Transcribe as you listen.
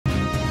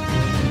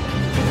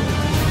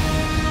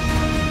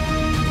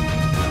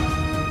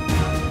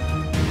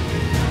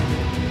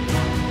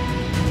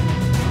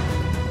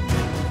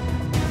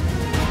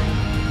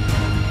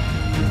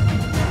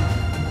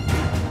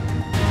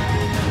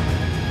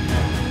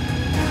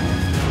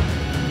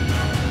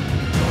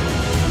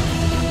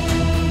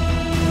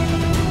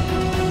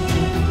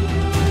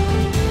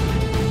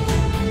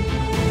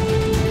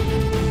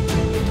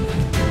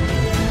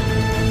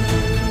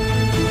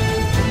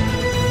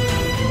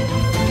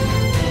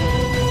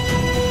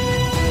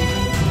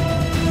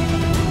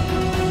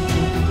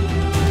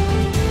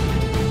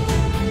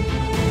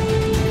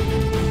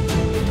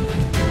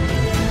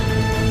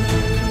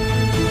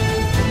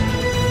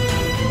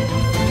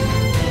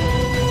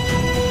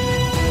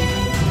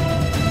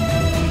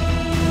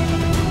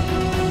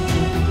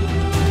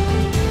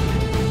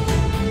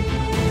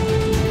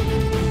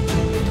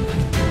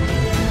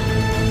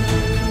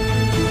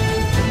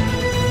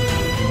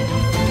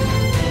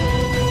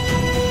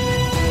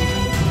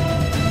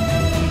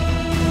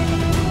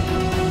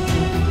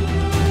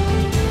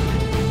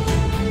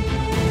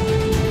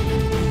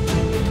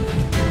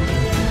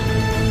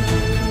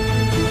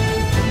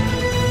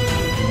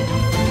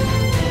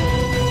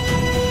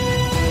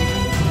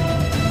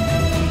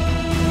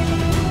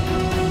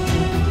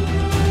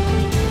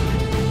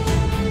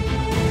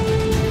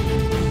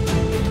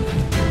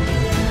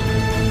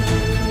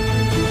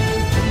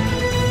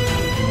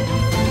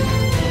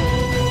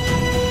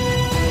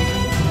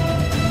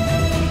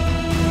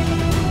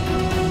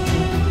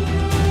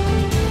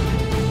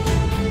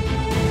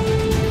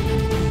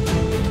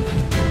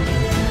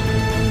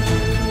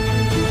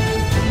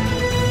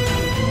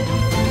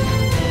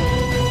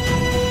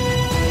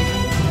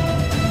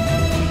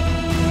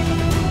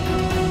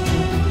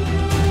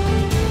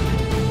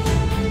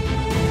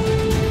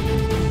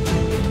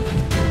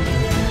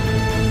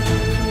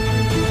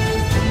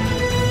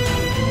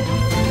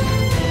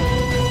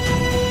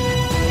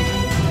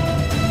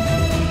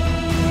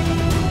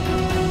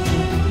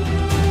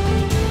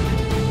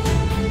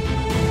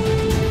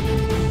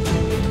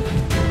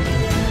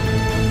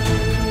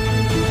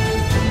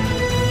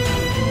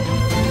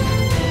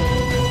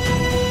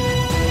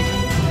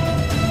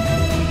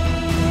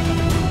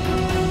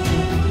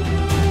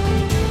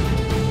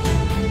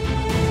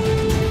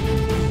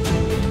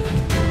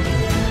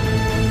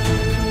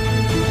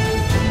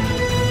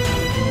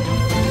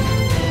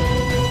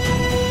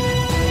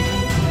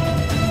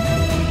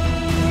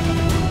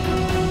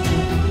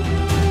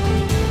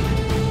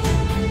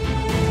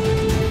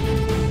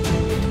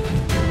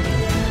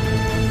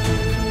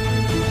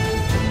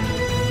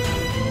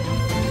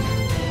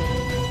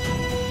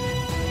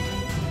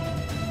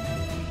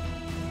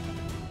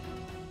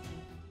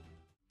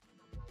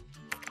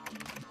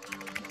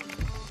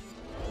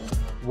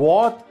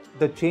what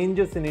the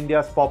changes in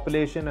India's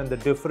population and the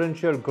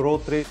differential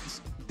growth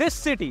rates. This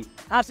city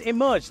has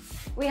emerged.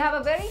 We have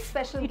a very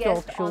special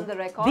guest on the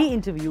record. The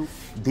interview.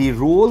 The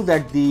role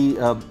that the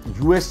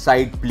US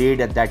side played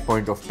at that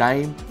point of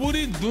time.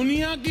 पूरी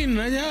दुनिया की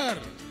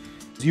नजर.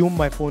 Assume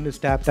my phone is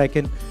tapped. I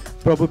can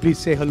probably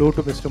say hello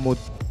to Mr.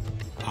 Modi.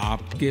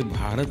 आपके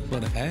भारत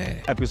पर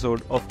है.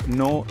 Episode of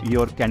Know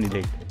Your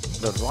Candidate.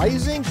 The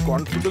rising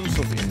confidence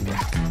of India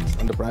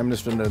under Prime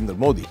Minister Narendra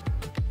Modi.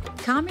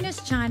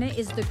 Communist China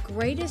is the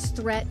greatest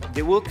threat.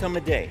 There will come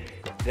a day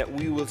that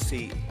we will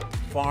see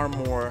far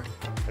more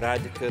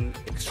radical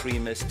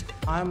extremist.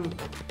 I'm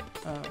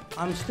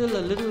still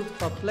a little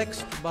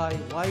perplexed by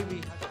why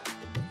we.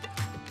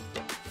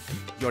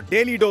 Your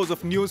daily dose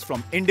of news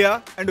from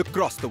India and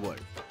across the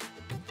world.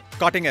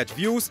 Cutting edge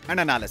views and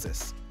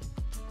analysis.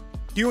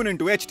 Tune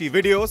into HT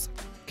videos.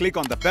 Click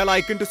on the bell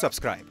icon to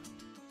subscribe.